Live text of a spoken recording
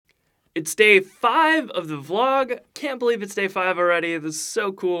It's day 5 of the vlog. Can't believe it's day 5 already. This is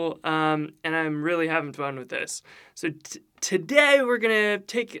so cool, and I'm really having fun with this. So today we're going to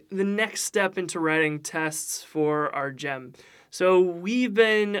take the next step into writing tests for our gem. So we've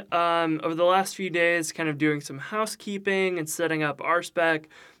been, over the last few days, kind of doing some housekeeping and setting up our spec.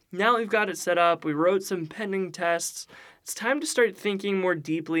 Now we've got it set up, we wrote some pending tests. It's time to start thinking more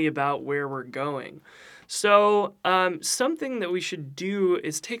deeply about where we're going. So something that we should do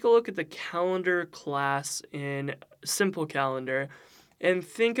is take a look at the calendar class in Simple Calendar and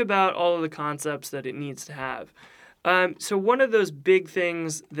think about all of the concepts that it needs to have. So one of those big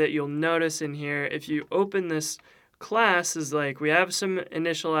things that you'll notice in here, if you open this class, is like we have some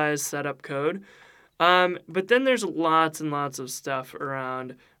initialized setup code, but then there's lots and lots of stuff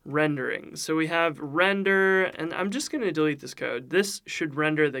around rendering. So we have render, and I'm just going to delete this code. This should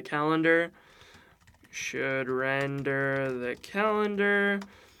render the calendar.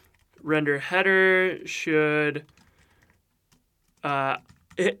 Render header should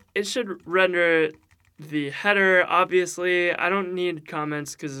it should render the header. Obviously, I don't need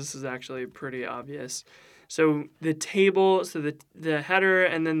comments because this is actually pretty obvious. So the table, so the header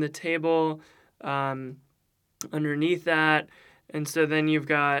and then the table underneath that. And so then you've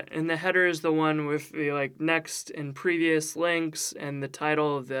got, and the header is the one with the next and previous links and the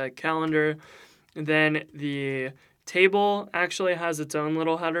title of the calendar. And then the table actually has its own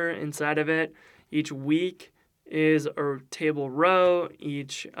little header inside of it. Each week is a table row.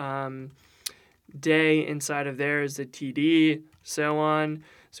 Each day inside of there is a TD, so on.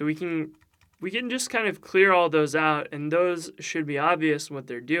 So we can just kind of clear all those out, and those should be obvious what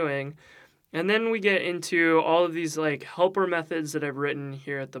they're doing. And then we get into all of these helper methods that I've written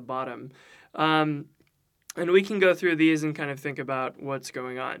here at the bottom. And we can go through these and kind of think about what's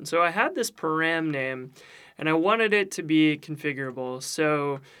going on. So I had this param name, and I wanted it to be configurable.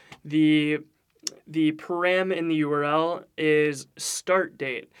 So the param in the URL is start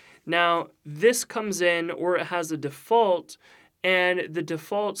date. Now, this comes in, or it has a default, and the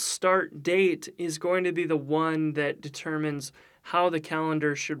default start date is going to be the one that determines how the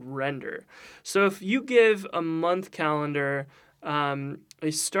calendar should render. So if you give a month calendar a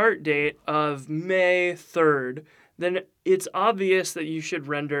start date of May 3rd, then it's obvious that you should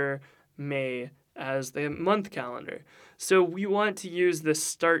render May as the month calendar. So we want to use the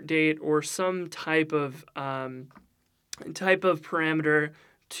start date or some type of parameter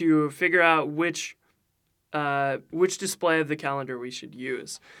to figure out which display of the calendar we should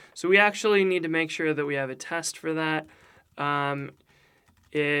use. So we actually need to make sure that we have a test for that.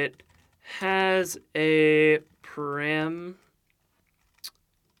 It has a param.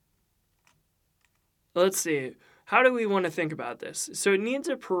 Let's see. How do we want to think about this? So it needs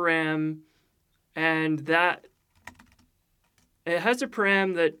a param, and that it has a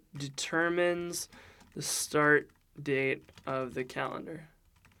param that determines the start date of the calendar.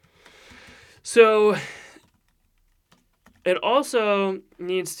 So it also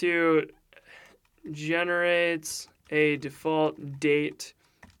needs to generate a default date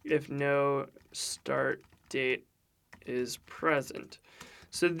if no start date is present.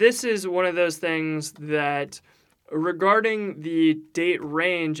 So this is one of those things that, regarding the date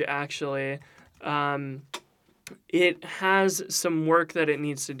range, actually, it has some work that it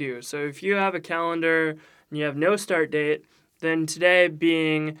needs to do. So if you have a calendar and you have no start date, then today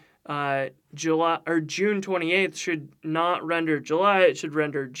being July or June 28th should not render July, it should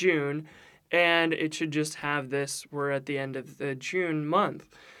render June, and it should just have this, we're at the end of the June month.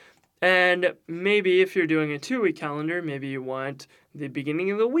 And maybe if you're doing a 2-week calendar, maybe you want the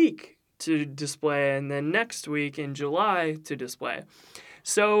beginning of the week to display and then next week in July to display.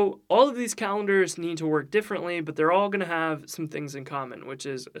 So all of these calendars need to work differently, but they're all going to have some things in common, which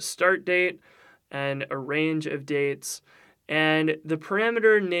is a start date and a range of dates. And the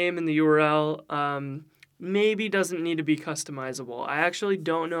parameter name in the URL maybe doesn't need to be customizable. I actually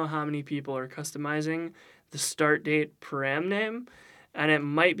don't know how many people are customizing the start date param name, and it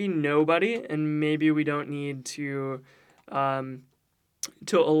might be nobody, and maybe we don't need to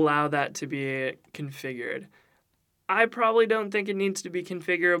allow that to be configured. I probably don't think it needs to be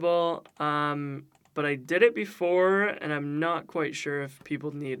configurable, but I did it before, and I'm not quite sure if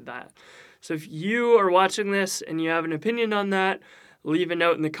people need that. So if you are watching this and you have an opinion on that, leave a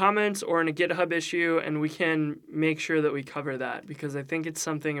note in the comments or in a GitHub issue, and we can make sure that we cover that, because I think it's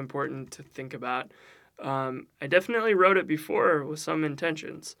something important to think about. I definitely wrote it before with some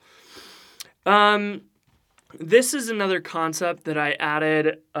intentions. this is another concept that I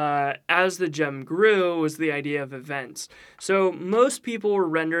added as the gem grew, was the idea of events. So most people were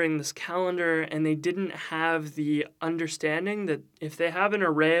rendering this calendar and they didn't have the understanding that if they have an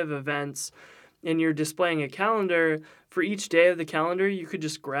array of events and you're displaying a calendar, for each day of the calendar, you could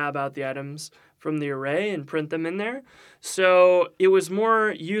just grab out the items from the array and print them in there. So it was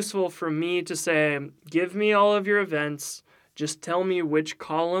more useful for me to say, give me all of your events, just tell me which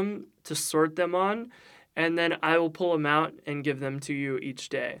column to sort them on, and then I will pull them out and give them to you each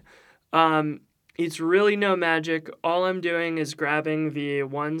day. It's really no magic. All I'm doing is grabbing the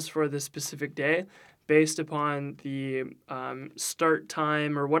ones for the specific day based upon the start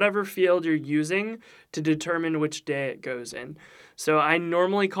time or whatever field you're using to determine which day it goes in. So I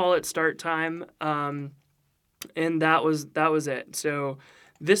normally call it start time, and that was it. So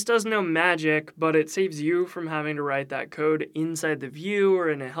this does no magic, but it saves you from having to write that code inside the view or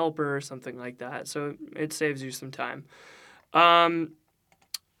in a helper or something like that. So it saves you some time.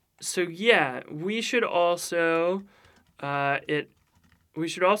 So yeah, we should also write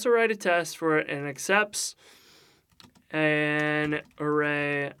a test for it and accepts an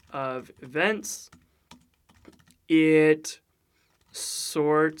array of events. It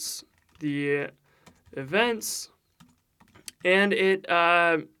sorts the events, and it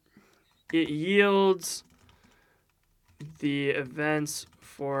yields the events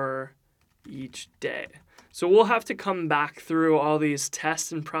for each day. So we'll have to come back through all these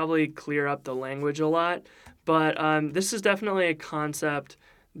tests and probably clear up the language a lot. But this is definitely a concept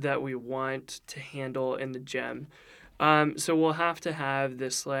that we want to handle in the gem. So we'll have to have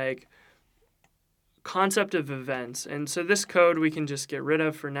this like concept of events. And so this code we can just get rid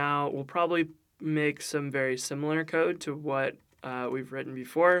of for now. We'll probably make some very similar code to what we've written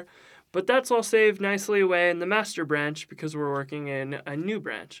before. But that's all saved nicely away in the master branch because we're working in a new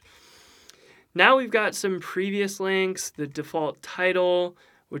branch. Now we've got some previous links, the default title,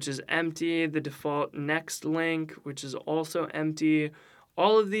 which is empty, the default next link, which is also empty.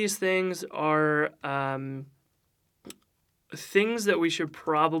 All of these things are things that we should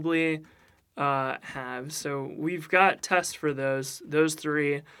probably have. So we've got tests for those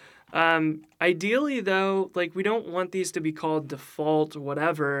three. Ideally, though, like we don't want these to be called default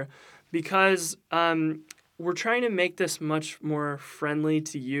whatever because we're trying to make this much more friendly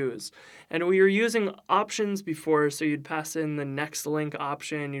to use. And we were using options before, so you'd pass in the next link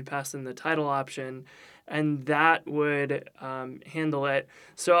option, you'd pass in the title option, and that would handle it.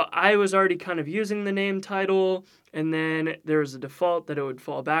 So I was already kind of using the name title, and then there was a default that it would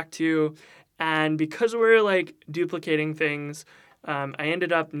fall back to. And because we're like duplicating things, I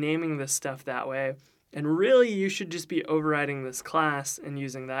ended up naming this stuff that way. And really, you should just be overriding this class and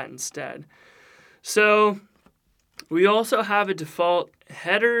using that instead. So we also have a default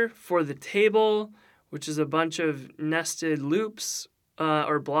header for the table, which is a bunch of nested loops,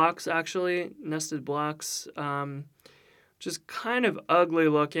 or blocks actually, nested blocks, which is kind of ugly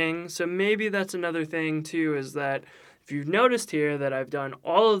looking. So maybe that's another thing too, is that if you've noticed here that I've done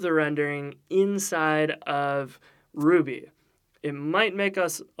all of the rendering inside of Ruby, it might make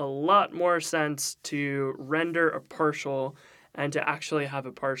us a lot more sense to render a partial and to actually have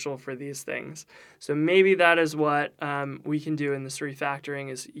a partial for these things. So maybe that is what we can do in this refactoring,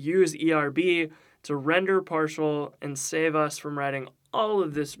 is use ERB to render partial and save us from writing all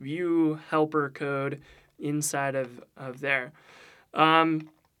of this view helper code inside of there.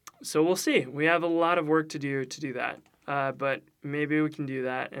 So we'll see. We have a lot of work to do that. But maybe we can do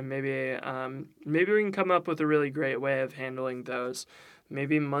that, and maybe we can come up with a really great way of handling those.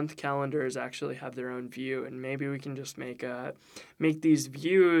 Maybe month calendars actually have their own view, and maybe we can just make these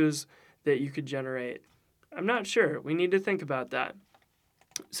views that you could generate. I'm not sure. We need to think about that.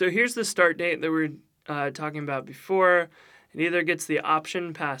 So here's the start date that we were talking about before. It either gets the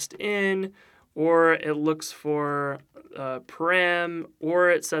option passed in, or it looks for param, or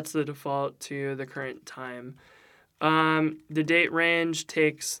it sets the default to the current time. The date range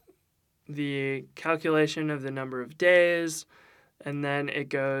takes the calculation of the number of days, and then it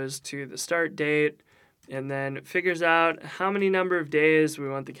goes to the start date, and then figures out how many number of days we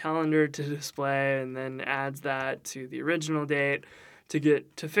want the calendar to display, and then adds that to the original date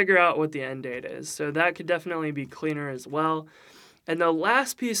to figure out what the end date is. So that could definitely be cleaner as well. And the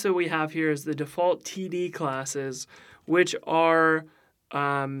last piece that we have here is the default TD classes, which are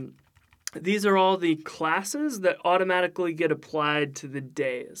these are all the classes that automatically get applied to the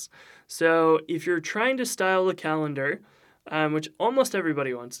days. So if you're trying to style a calendar, which almost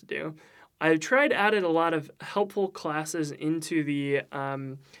everybody wants to do, I've tried added a lot of helpful classes into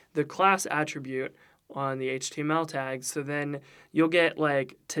the class attribute on the HTML tag. So then you'll get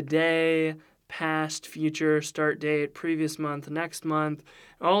like today, past, future, start date, previous month, next month.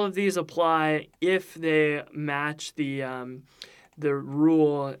 All of these apply if they match the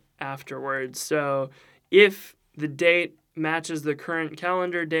rule afterwards. So if the date matches the current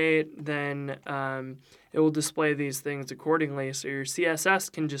calendar date, then it will display these things accordingly. So your CSS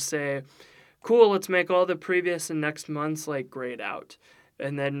can just say, cool, let's make all the previous and next months like grayed out.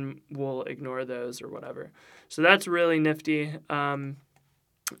 And then we'll ignore those or whatever. So that's really nifty.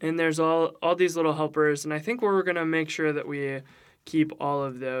 And there's all these little helpers. And I think we're going to make sure that we keep all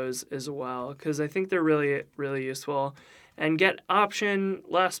of those as well, because I think they're really, really useful. And get option,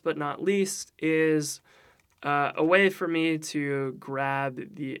 last but not least, is a way for me to grab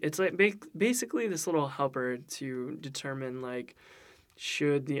it's like basically this little helper to determine like,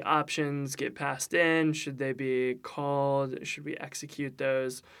 should the options get passed in? Should they be called? Should we execute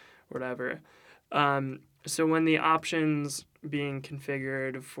those? Whatever. So when the options being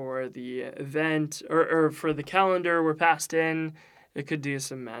configured for the event or for the calendar were passed in, it could do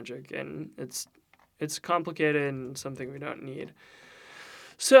some magic, and it's complicated and something we don't need.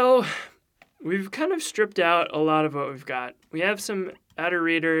 So we've kind of stripped out a lot of what we've got. We have some header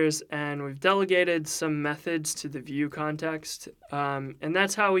readers, and we've delegated some methods to the view context, and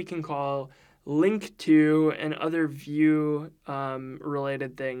that's how we can call link to and other view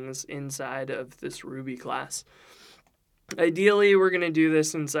related things inside of this Ruby class. Ideally, we're going to do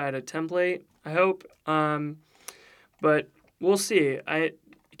this inside a template, I hope, but we'll see.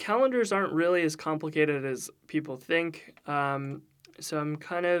 Calendars aren't really as complicated as people think, so I'm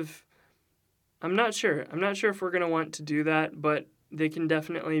not sure. I'm not sure if we're going to want to do that, but they can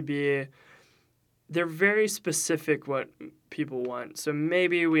definitely be, they're very specific what people want. So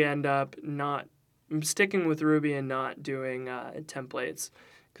maybe we end up not sticking with Ruby and not doing templates,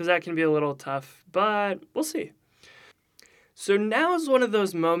 because that can be a little tough, but we'll see. So now is one of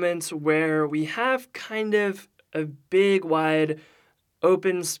those moments where we have kind of a big, wide,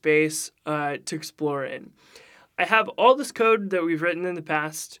 open space to explore in. I have all this code that we've written in the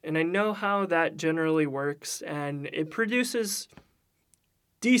past, and I know how that generally works, and it produces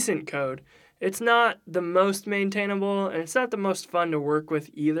decent code. It's not the most maintainable, and it's not the most fun to work with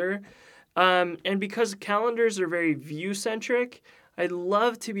either. And because calendars are very view-centric, I'd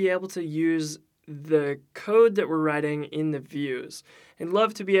love to be able to use the code that we're writing in the views. I'd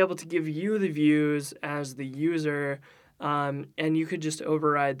love to be able to give you the views as the user, and you could just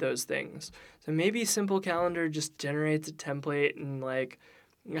override those things. So maybe Simple Calendar just generates a template and like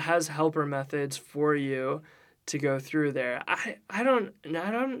has helper methods for you to go through there. I'm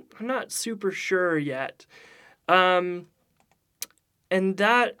not super sure yet. And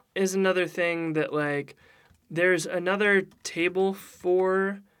that is another thing that like there's another table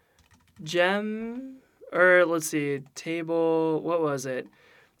for gem, or let's see, table, what was it?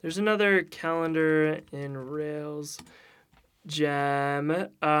 There's another calendar in Rails gem.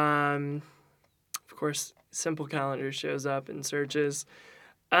 Of course, Simple Calendar shows up in searches.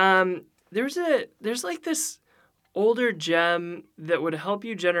 There's like this older gem that would help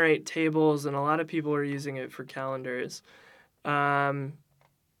you generate tables, and a lot of people are using it for calendars. I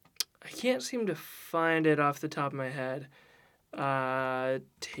can't seem to find it off the top of my head.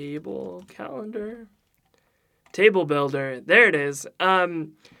 Table calendar? Table builder. There it is.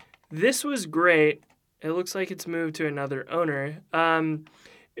 This was great. It looks like it's moved to another owner.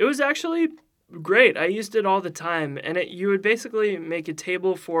 It was actually great. I used it all the time, and you would basically make a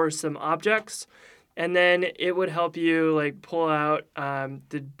table for some objects, and then it would help you like pull out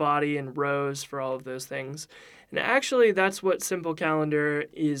the body and rows for all of those things. And actually, that's what Simple Calendar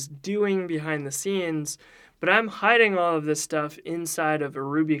is doing behind the scenes, but I'm hiding all of this stuff inside of a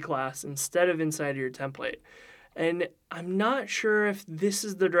Ruby class instead of inside of your template. And I'm not sure if this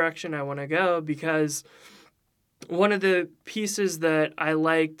is the direction I want to go, because one of the pieces that I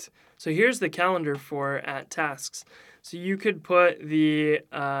liked, so here's the calendar for at tasks. So you could put the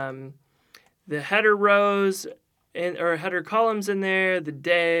header rows or header columns in there, the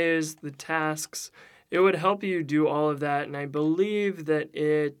days, the tasks. It would help you do all of that, and I believe that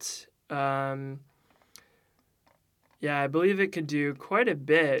it, I believe it could do quite a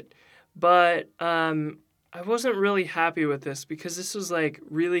bit, but I wasn't really happy with this because this was like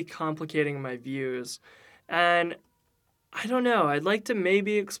really complicating my views, and I don't know, I'd like to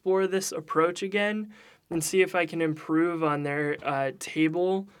maybe explore this approach again and see if I can improve on their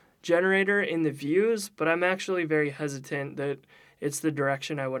table generator in the views, but I'm actually very hesitant that it's the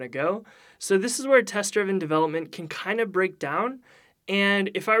direction I want to go. So this is where test-driven development can kind of break down, and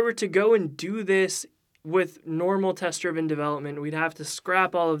if I were to go and do this with normal test-driven development, we'd have to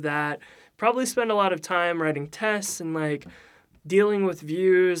scrap all of that, probably spend a lot of time writing tests and like dealing with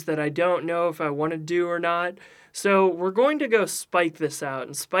views that I don't know if I want to do or not. So we're going to go spike this out.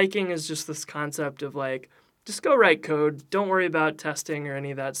 And spiking is just this concept of like, just go write code. Don't worry about testing or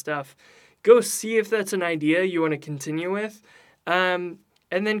any of that stuff. Go see if that's an idea you want to continue with. And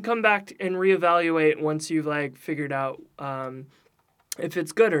then come back and reevaluate once you've like figured out if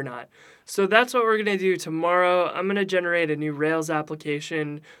it's good or not. So that's what we're going to do tomorrow. I'm going to generate a new Rails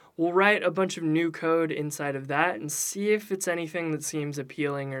application. We'll write a bunch of new code inside of that and see if it's anything that seems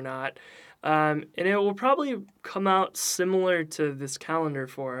appealing or not. And it will probably come out similar to this calendar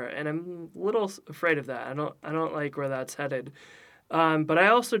for, and I'm a little afraid of that. I don't like where that's headed. But I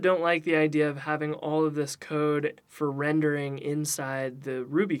also don't like the idea of having all of this code for rendering inside the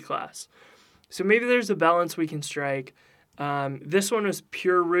Ruby class. So maybe there's a balance we can strike. This one was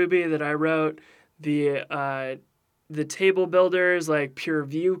pure Ruby that I wrote. The table builder is like pure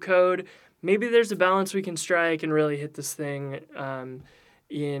view code. Maybe there's a balance we can strike and really hit this thing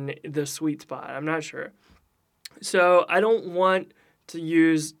in the sweet spot. I'm not sure. So I don't want to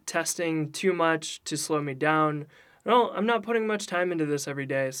use testing too much to slow me down. No, I'm not putting much time into this every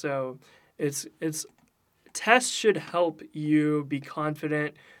day, so it's tests should help you be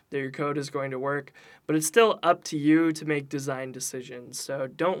confident that your code is going to work, but it's still up to you to make design decisions. So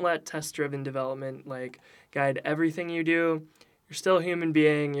don't let test-driven development like guide everything you do. You're still a human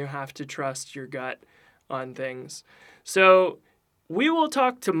being. You have to trust your gut on things. So we will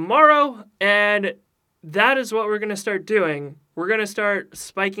talk tomorrow, and that is what we're going to start doing. We're going to start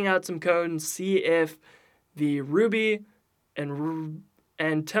spiking out some code and see if the Ruby and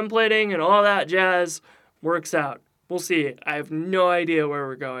templating and all that jazz works out. We'll see. I have no idea where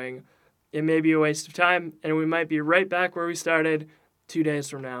we're going. It may be a waste of time, and we might be right back where we started 2 days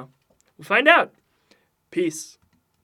from now. We'll find out. Peace.